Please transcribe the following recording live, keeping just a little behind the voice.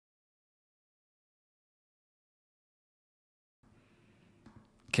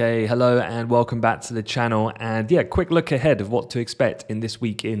Okay, hello and welcome back to the channel. And yeah, quick look ahead of what to expect in this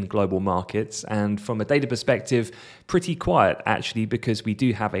week in global markets. And from a data perspective, pretty quiet actually, because we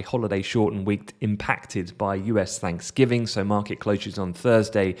do have a holiday shortened week impacted by US Thanksgiving. So market closures on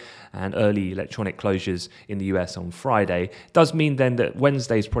Thursday and early electronic closures in the US on Friday. Does mean then that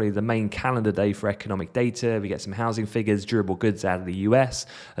Wednesday is probably the main calendar day for economic data. We get some housing figures, durable goods out of the US,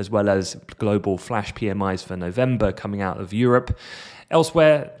 as well as global flash PMIs for November coming out of Europe.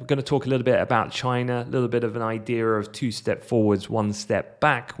 Elsewhere, we're going to talk a little bit about China, a little bit of an idea of two step forwards, one step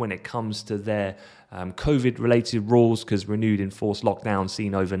back when it comes to their COVID-related rules, because renewed enforced lockdown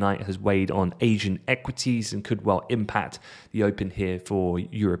seen overnight has weighed on Asian equities and could well impact the open here for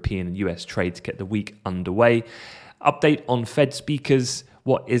European and US trade to get the week underway. Update on Fed speakers,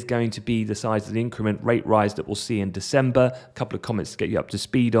 what is going to be the size of the increment rate rise that we'll see in December, a couple of comments to get you up to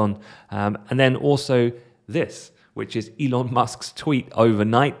speed on, and then also this, which is Elon Musk's tweet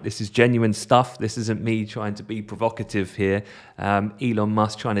overnight. This is genuine stuff. This isn't me trying to be provocative here. Elon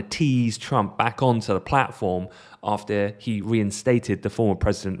Musk trying to tease Trump back onto the platform after he reinstated the former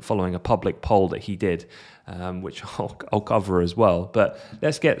president following a public poll that he did, which I'll cover as well. But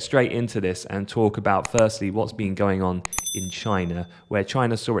let's get straight into this and talk about firstly what's been going on in China, where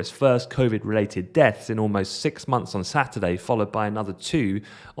China saw its first COVID-related deaths in almost 6 months on Saturday, followed by another 2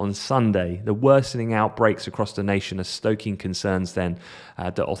 on Sunday. The worsening outbreaks across the nation are stoking concerns then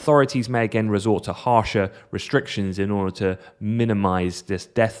that authorities may again resort to harsher restrictions in order to minimize this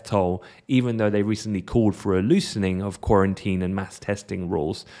death toll, even though they recently called for a loosening of quarantine and mass testing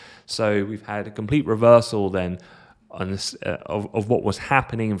rules. So we've had a complete reversal then on this, of what was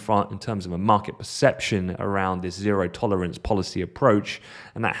happening in terms of a market perception around this zero tolerance policy approach,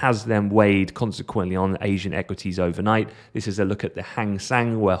 and that has then weighed consequently on Asian equities overnight. This is a look at the Hang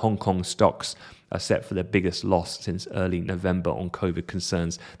Seng, where Hong Kong stocks are set for their biggest loss since early November on COVID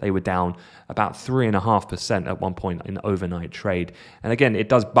concerns. They were down about 3.5% at one point in overnight trade. And again, it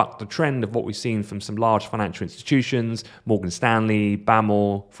does buck the trend of what we've seen from some large financial institutions, Morgan Stanley,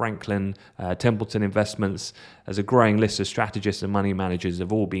 BAML, Franklin, Templeton Investments, as a growing list of strategists and money managers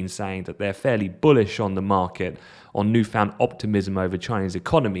have all been saying that they're fairly bullish on the market, on newfound optimism over China's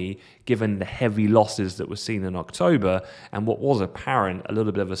economy, given the heavy losses that were seen in October and what was apparent, a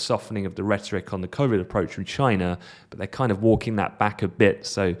little bit of a softening of the rhetoric on the COVID approach from China, but they're kind of walking that back a bit,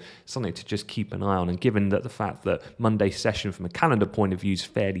 so something to just keep an eye on. And given that the fact that Monday's session from a calendar point of view is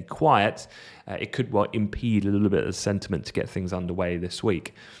fairly quiet, it could well impede a little bit of sentiment to get things underway this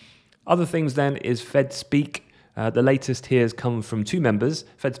week. Other things then is Fed speak. The latest here has come from 2 members,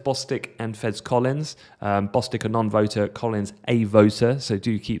 Fed's Bostic and Fed's Collins. Bostic a non-voter, Collins a voter, so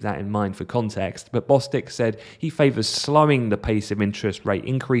do keep that in mind for context. But Bostic said he favours slowing the pace of interest rate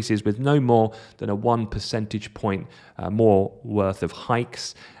increases with no more than a 1 percentage point more worth of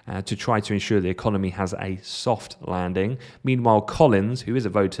hikes to try to ensure the economy has a soft landing. Meanwhile, Collins, who is a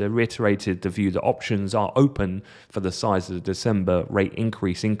voter, reiterated the view that options are open for the size of the December rate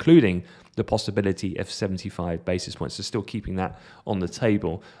increase, including the possibility of 75 basis points. So still keeping that on the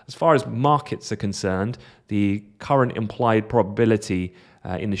table. As far as markets are concerned, the current implied probability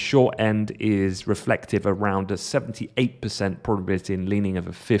in the short end is reflective around a 78% probability and leaning of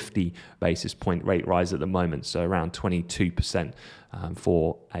a 50 basis point rate rise at the moment. So around 22%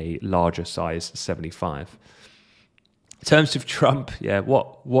 for a larger size 75. In terms of Trump, yeah,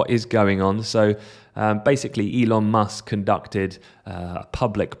 what is going on? So basically, Elon Musk conducted a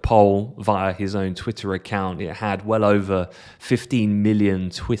public poll via his own Twitter account. It had well over 15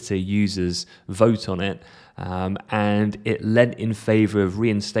 million Twitter users vote on it. And it lent in favor of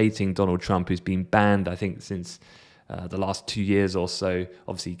reinstating Donald Trump, who's been banned, I think, since the last 2 years or so,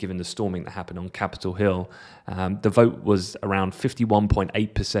 obviously given the storming that happened on Capitol Hill. The vote was around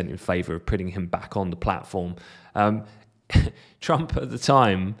 51.8% in favor of putting him back on the platform. Trump, at the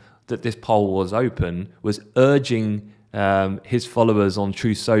time that this poll was open, was urging his followers on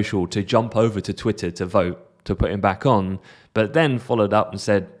Truth Social to jump over to Twitter to vote to put him back on, but then followed up and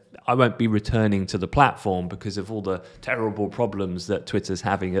said, I won't be returning to the platform because of all the terrible problems that Twitter's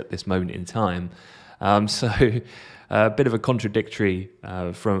having at this moment in time. So a bit of a contradictory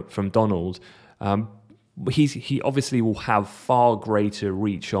from Donald. He obviously will have far greater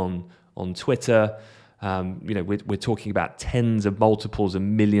reach on Twitter. We're talking about tens of multiples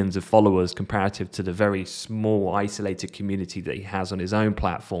and millions of followers comparative to the very small isolated community that he has on his own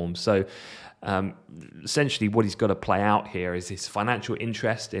platform. So essentially what he's got to play out here is his financial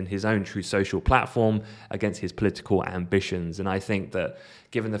interest in his own True Social platform against his political ambitions. And I think that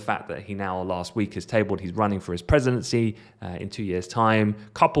given the fact that he now last week has tabled he's running for his presidency in 2 years' time,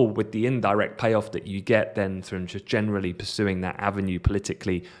 coupled with the indirect payoff that you get then from just generally pursuing that avenue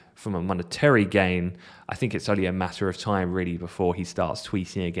politically from a monetary gain, I think it's only a matter of time really before he starts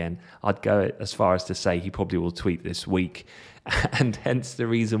tweeting again. I'd go as far as to say he probably will tweet this week, and hence the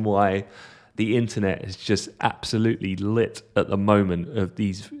reason why the internet is just absolutely lit at the moment of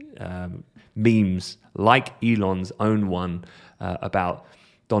these memes, like Elon's own one about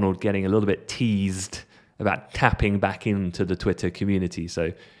Donald getting a little bit teased about tapping back into the Twitter community.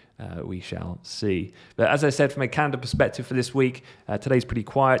 So we shall see. But as I said, from a calendar perspective for this week, today's pretty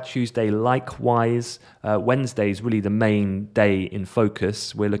quiet. Tuesday, likewise. Wednesday is really the main day in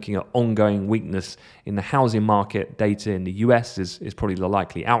focus. We're looking at ongoing weakness in the housing market. Data in the US is probably the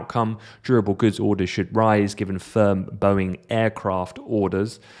likely outcome. Durable goods orders should rise given firm Boeing aircraft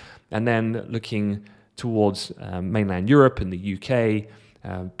orders. And then looking towards mainland Europe and the UK,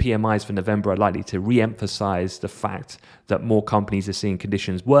 PMIs for November are likely to re-emphasize the fact that more companies are seeing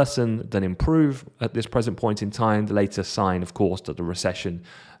conditions worsen than improve at this present point in time. The latest sign, of course, that the recession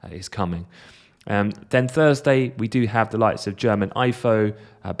is coming. Then Thursday, we do have the likes of German IFO,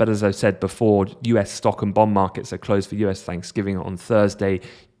 but as I've said before, US stock and bond markets are closed for US Thanksgiving on Thursday.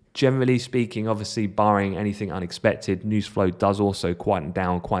 Generally speaking, obviously barring anything unexpected, news flow does also quieten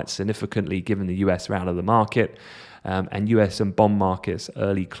down quite significantly given the US are out of the market. And US and bond markets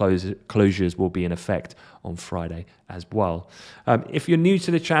early closures will be in effect on Friday as well. If you're new to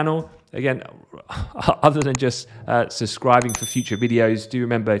the channel, again, other than just subscribing for future videos, do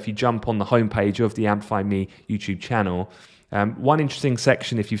remember if you jump on the homepage of the AmplifyME YouTube channel, one interesting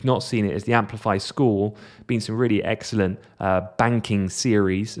section, if you've not seen it, is the Amplify School. Been some really excellent banking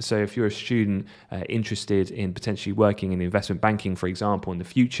series. So if you're a student interested in potentially working in investment banking, for example, in the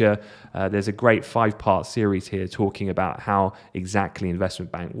future, there's a great 5-part series here talking about how exactly investment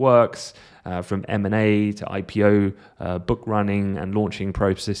bank works, from M&A to IPO, book running and launching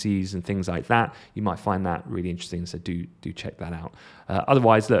processes and things like that. You might find that really interesting, so do check that out.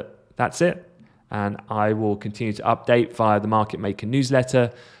 Otherwise, look, that's it. And I will continue to update via the Market Maker newsletter.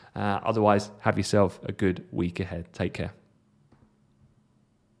 Otherwise, have yourself a good week ahead. Take care.